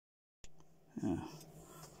Yeah.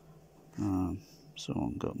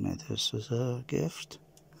 Someone got me this as a gift.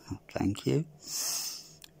 Thank you.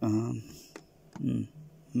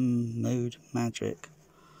 Mood Magic.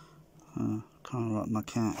 Kind of like my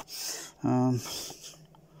cat.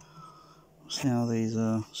 See how these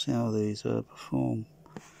perform.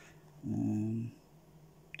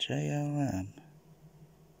 JML.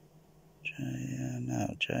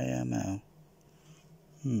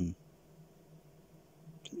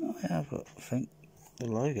 I think the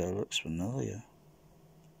logo looks familiar.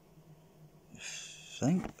 I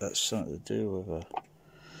think that's something to do with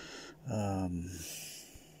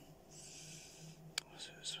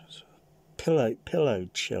a pillow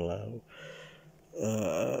chillo.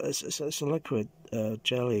 It's a liquid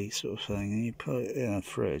jelly sort of thing, and you put it in a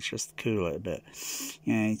fridge just to cool it a bit.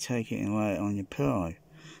 You take it and lay it on your pillow.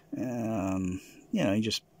 You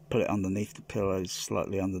just put it underneath the pillow,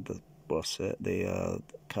 slightly under the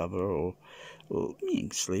cover, or you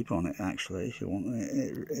can sleep on it actually if you want.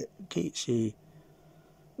 It keeps you.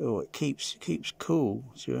 It keeps cool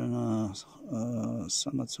during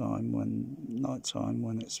summertime, nighttime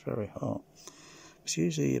when it's very hot. It's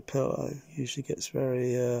usually your pillow usually gets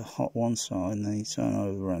very hot one side, and then you turn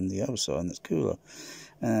over and the other side and it's cooler.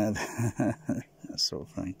 That sort of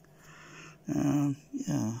thing. Yeah.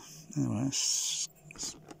 Anyway, let's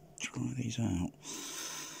try these out.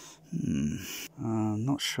 I'm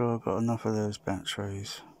not sure I've got enough of those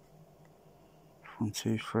batteries. 1,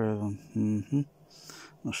 2, 3 of them.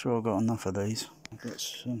 Not sure I've got enough of these. I've got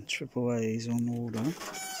some AAAs on order.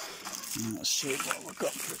 Let's see what we've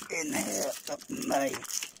got in here that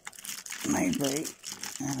maybe.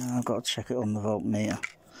 I've got to check it on the voltmeter.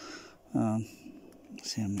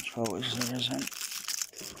 See how much voltage there is in.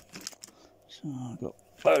 So I've got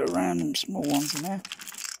both random small ones in there,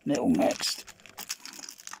 little mixed.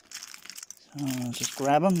 So I'll just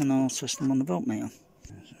grab them and I'll test them on the voltmeter.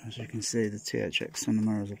 As you can see, the THX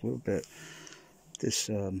Cinema is a little bit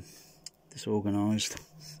disorganised.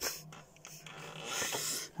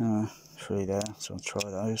 3 there, so I'll try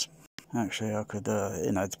those. Actually, I could,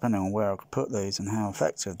 depending on where I could put these and how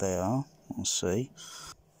effective they are, we'll see.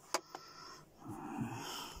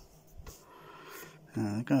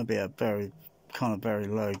 They're going to be a very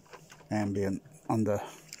low ambient under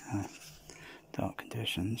dark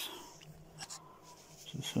conditions.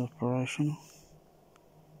 Is this operational?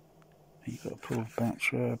 You've got to pull the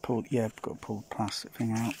battery, got to pull the plastic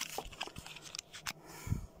thing out.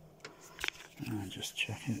 And just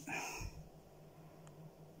check it.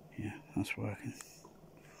 Yeah, that's working.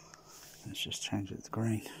 Let's just change it to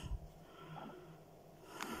green.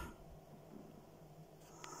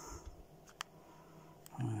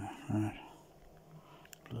 Red,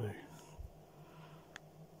 blue.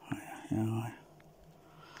 Yellow.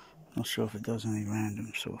 Not sure if it does any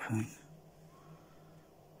random sort of thing.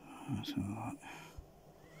 Let's have a look.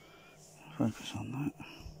 Focus on that.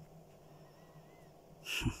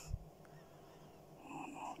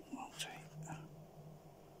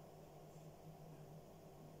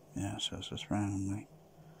 Yeah, so it's just randomly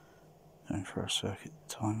going for a circuit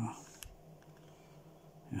timer.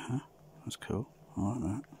 That's cool. I like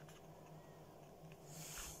that.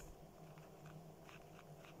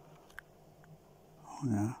 Oh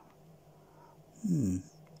yeah.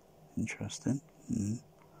 Interesting.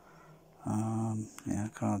 Yeah,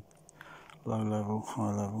 kind of low level,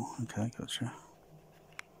 high level. Okay, gotcha.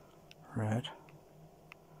 Red.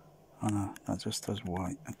 Oh no, that just does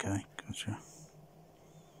white. Okay, gotcha.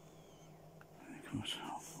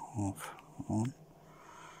 Off, on.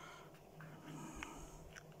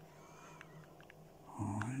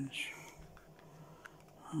 Orange.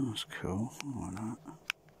 Oh, that's cool. I like that.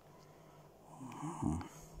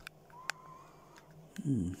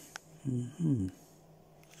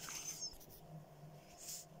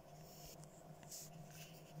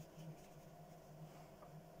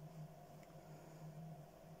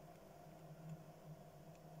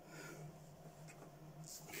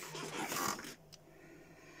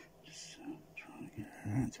 Just trying to get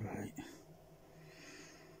her activate.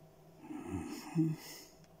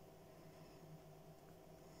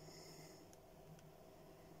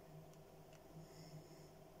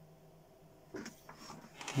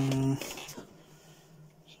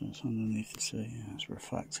 So it's underneath the sea, yeah, it's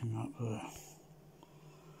reflecting up there.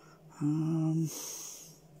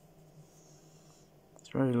 It's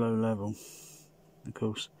very low level. Of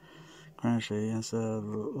course, gradually as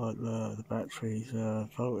the battery's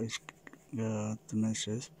voltage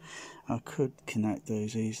diminishes, I could connect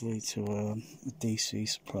those easily to a DC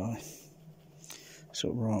supply,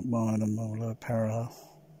 sort of wind them all parallel.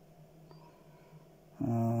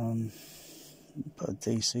 put a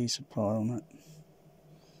DC supply on it.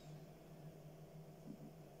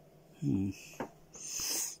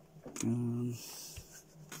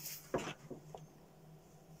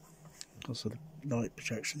 Because of the light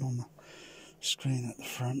projection on the screen at the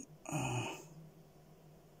front.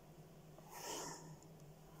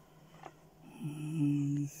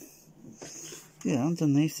 Yeah,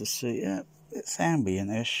 underneath the seat, yeah, it's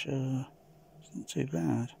ambient-ish. It's not too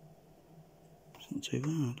bad. It's not too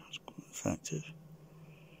bad. It's quite effective.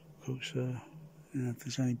 Of course, you know, if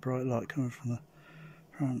there's any bright light coming from the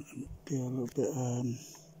front, it'd be a little bit.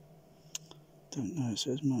 Don't notice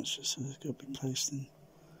it as much. So it's got to be placed in a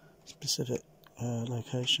specific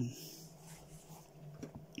location.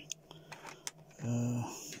 Oh,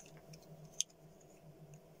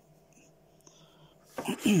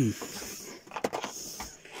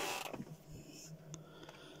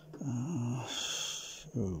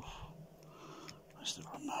 where's the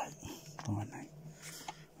remote? Blimey. I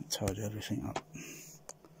tied everything up.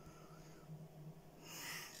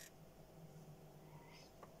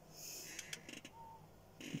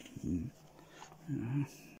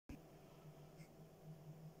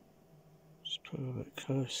 Just put a bit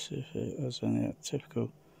close if it was any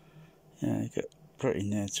typical. Yeah, you get pretty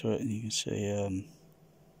near to it and you can see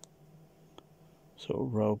sort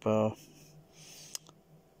of roll bar,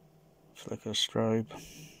 flicker strobe.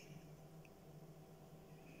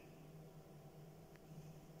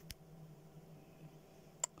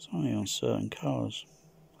 It's only on certain cars,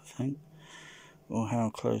 I think, or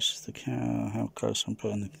how close the car, how close I'm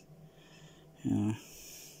putting the, you know.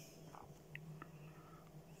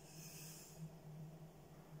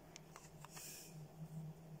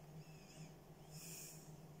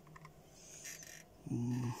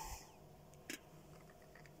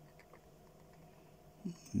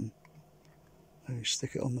 Maybe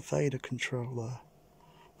stick it on the fader control there.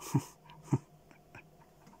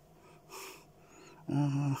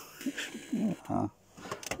 How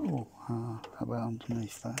about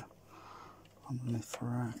underneath there? Underneath the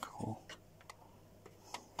rack, or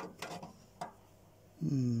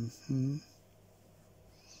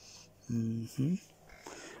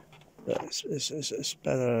But it's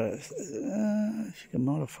better if you can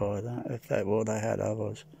modify that, if that's what they had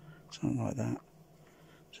others, something like that.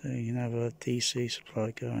 So you can have a DC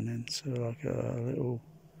supply going in, so like a little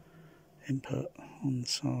input on the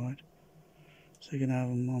side. So you can have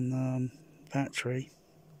them on the battery.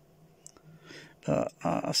 But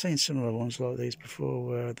I've seen similar ones like these before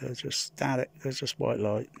where they're just static, they're just white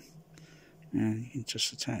light. And you can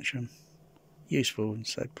just attach them. Useful in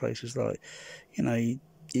said places like, you know,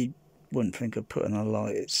 you wouldn't think of putting a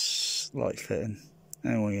light, it's light fitting.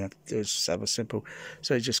 And all you have to do is just have a simple,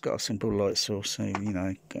 so you just got a simple light source, so you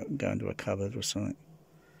know, go into a cupboard or something.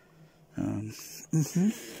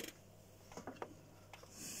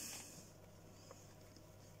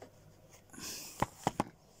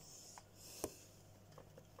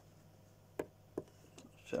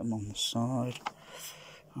 Fit them on the side.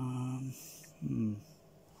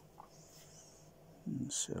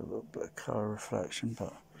 See a little bit of colour reflection,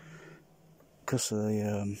 but because of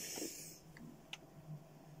the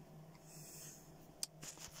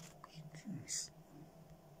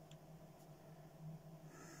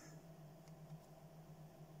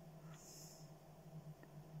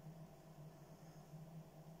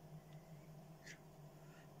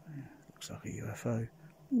looks like a UFO.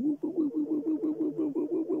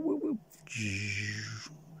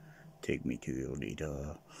 Take me to your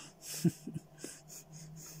leader.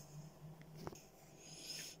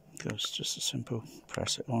 It's just a simple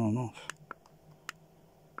press it on and off.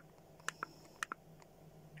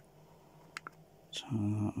 So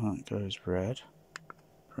that goes red.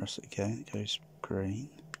 Press it again, it goes green,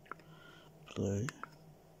 blue,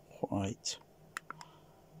 white,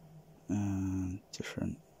 and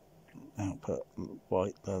different output,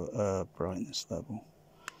 white brightness level,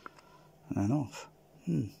 and then off.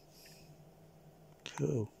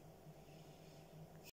 Cool.